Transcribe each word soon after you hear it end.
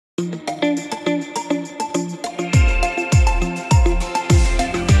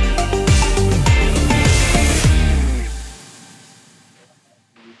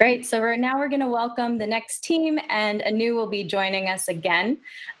Great. So now we're going to welcome the next team, and Anu will be joining us again.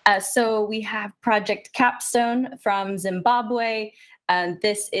 So we have Project Capstone from Zimbabwe.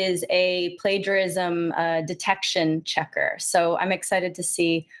 This is a plagiarism detection checker. So I'm excited to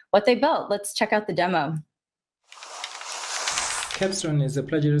see what they built. Let's check out the demo. Capstone is a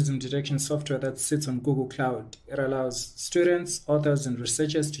plagiarism detection software that sits on Google Cloud. It allows students, authors, and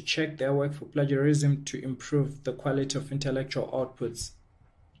researchers to check their work for plagiarism to improve the quality of intellectual outputs.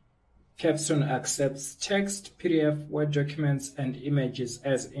 Capstone accepts text, PDF, Word documents, and images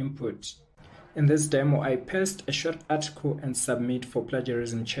as input. In this demo, I paste a short article and submit for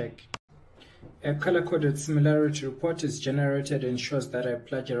plagiarism check. A color-coded similarity report is generated and shows that I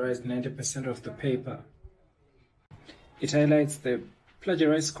plagiarized 90% of the paper. It highlights the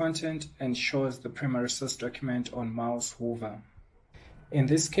plagiarized content and shows the primary source document on mouse hover. In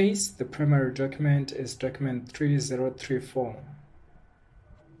this case, the primary document is document 3034.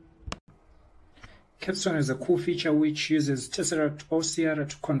 Capstone is a cool feature which uses Tesseract OCR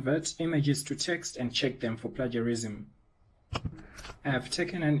to convert images to text and check them for plagiarism. I have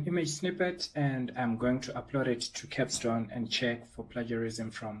taken an image snippet and I'm going to upload it to Capstone and check for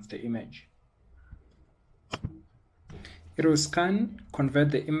plagiarism from the image. It will scan, convert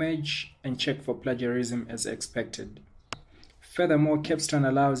the image, and check for plagiarism as expected. Furthermore, Capstone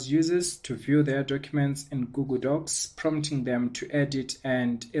allows users to view their documents in Google Docs, prompting them to edit,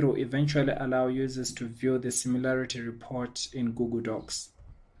 and it will eventually allow users to view the similarity report in Google Docs.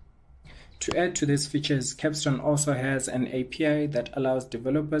 To add to these features, Capstone also has an API that allows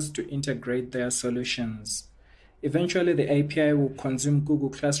developers to integrate their solutions. Eventually, the API will consume Google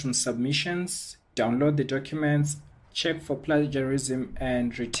Classroom submissions, download the documents, check for plagiarism,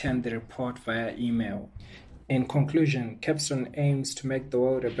 and return the report via email. In conclusion, Capstone aims to make the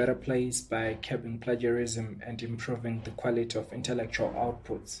world a better place by curbing plagiarism and improving the quality of intellectual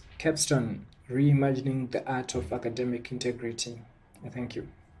outputs. Capstone, reimagining the art of academic integrity. Thank you.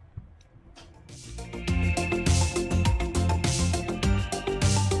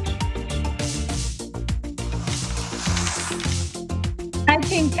 Hi,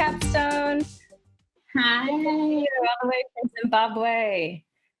 Team Capstone. Hi. You're all the way from Zimbabwe.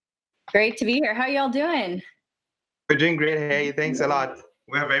 Great to be here. How are y'all doing? We're doing great. Hey, thanks a lot.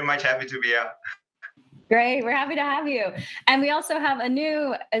 We're very much happy to be here. Great. We're happy to have you. And we also have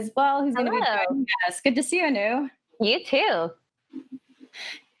Anu as well, who's going to be joining us. Good to see you, Anu. You too.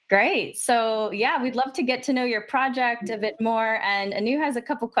 Great. So yeah, we'd love to get to know your project a bit more. And Anu has a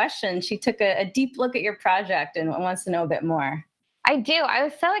couple questions. She took a deep look at your project and wants to know a bit more. I do. I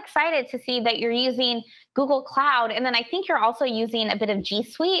was so excited to see that you're using Google Cloud. And then I think you're also using a bit of G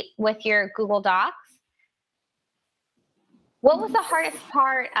Suite with your Google Docs. What was the hardest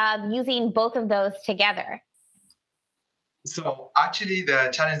part of using both of those together? So actually, the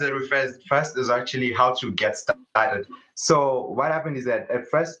challenge that we faced first is actually how to get started. So what happened is that at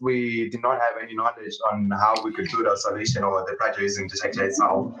first we did not have any knowledge on how we could do the solution or the plagiarism detector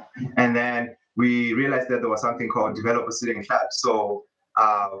itself. And then we realized that there was something called developer student club. So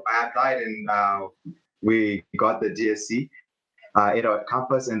I applied and we got the GDSC at our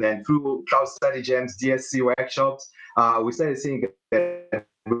campus, and then through cloud study jams, DSC workshops, we started seeing that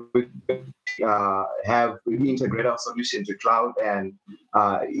we have integrated our solution to cloud and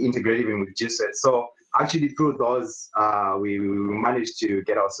integrate even with G Suite. So actually through those, we managed to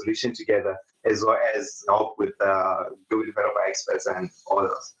get our solution together, as well as help with Google developer experts and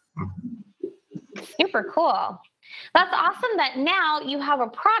others. Super cool. That's awesome that now you have a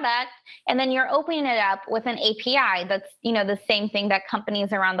product and then you're opening it up with an API. That's, the same thing that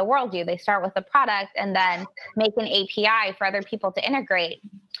companies around the world do. They start with a product and then make an API for other people to integrate.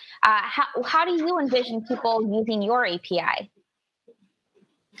 How do you envision people using your API?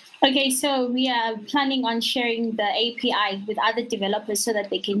 Okay, so we are planning on sharing the API with other developers so that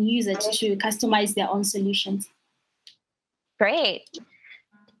they can use it to customize their own solutions. Great.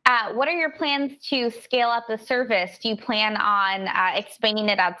 What are your plans to scale up the service? Do you plan on expanding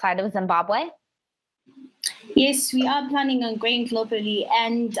it outside of Zimbabwe? Yes, we are planning on going globally.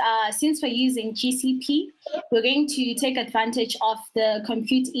 And since we're using GCP, we're going to take advantage of the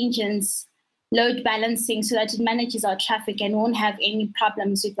compute engine's load balancing so that it manages our traffic and won't have any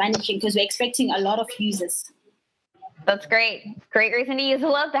problems with managing, because we're expecting a lot of users. That's great. Great reason to use a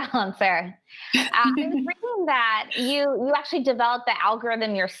load balancer. I was reading that you actually developed the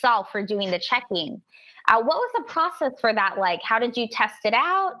algorithm yourself for doing the checking. What was the process for that like? How did you test it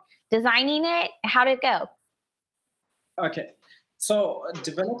out? Designing it? How did it go? Okay. So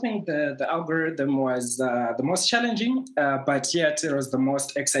developing the algorithm was the most challenging, but yet it was the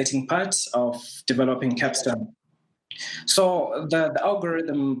most exciting part of developing Capstone. So the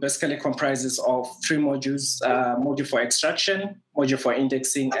algorithm basically comprises of 3 modules: module for extraction, module for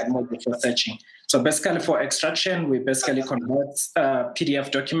indexing, and module for searching. So basically for extraction, we basically convert PDF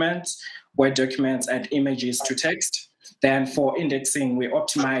documents, Word documents, and images to text. Then for indexing, we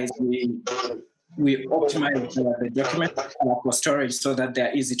optimize the document for storage so that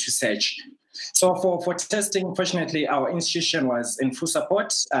they're easy to search. So for testing, fortunately, our institution was in full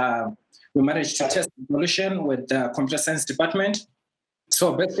support. We managed to test the solution with the computer science department.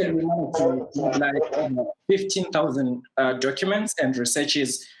 So basically, we managed to like 15,000 documents and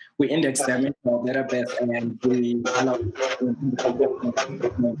researches. We index them in our database and we allow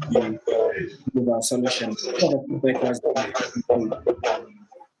with our solution.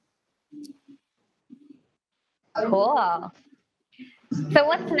 Cool. So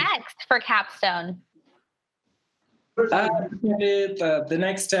what's next for Capstone? The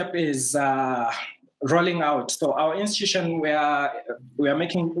next step is rolling out. So our institution, we are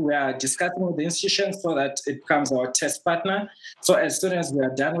discussing with the institution so that it becomes our test partner. So as soon as we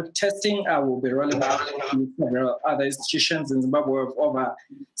are done with testing, we'll be rolling out to several other institutions in Zimbabwe. Of over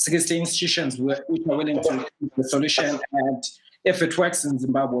 60 institutions which are willing to use the solution. And if it works in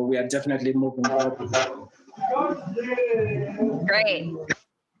Zimbabwe, we are definitely moving forward.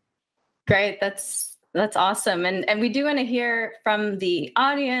 Great. That's awesome. And we do want to hear from the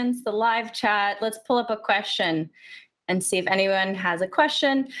audience, the live chat. Let's pull up a question and see if anyone has a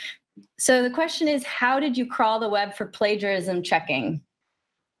question. So the question is, how did you crawl the web for plagiarism checking?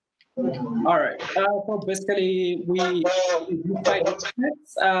 All right. So basically, we take,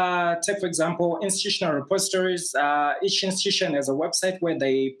 for example, institutional repositories. Each institution has a website where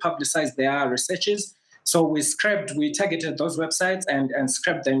they publicize their researches. So we targeted those websites and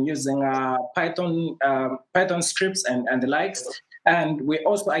scraped them using Python scripts and the likes. And we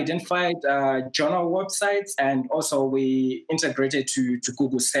also identified journal websites, and also we integrated to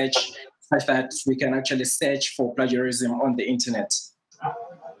Google search such that we can actually search for plagiarism on the internet.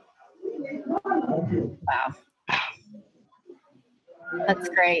 Wow. That's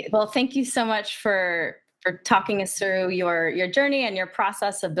great. Well, thank you so much for talking us through your journey and your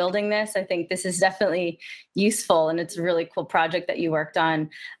process of building this. I think this is definitely useful, and it's a really cool project that you worked on.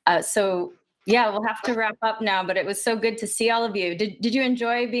 So yeah, we'll have to wrap up now, but it was so good to see all of you. Did you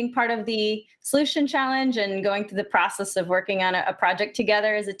enjoy being part of the Solution Challenge and going through the process of working on a project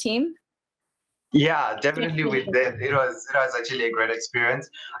together as a team? Yeah, definitely we did. It was actually a great experience.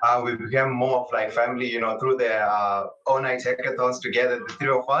 We became more of like family, through the all-night hackathons together, the 3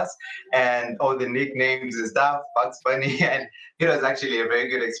 of us, and all the nicknames and stuff, Bugs Bunny, and it was actually a very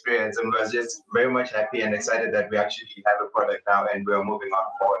good experience, and we was just very much happy and excited that we actually have a product now and we're moving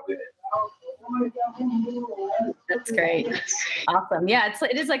on forward with it. That's great. Awesome. Yeah,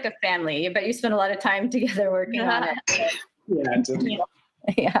 it is like a family, but you spend a lot of time together working on it.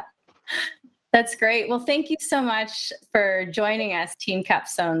 Yeah. That's great. Well, thank you so much for joining us, Team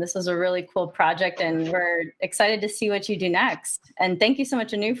Capstone. This was a really cool project, and we're excited to see what you do next. And thank you so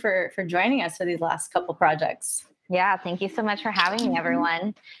much, Anu, for joining us for these last couple projects. Yeah, thank you so much for having me,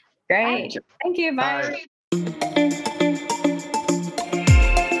 everyone. Great. Thank you. Bye.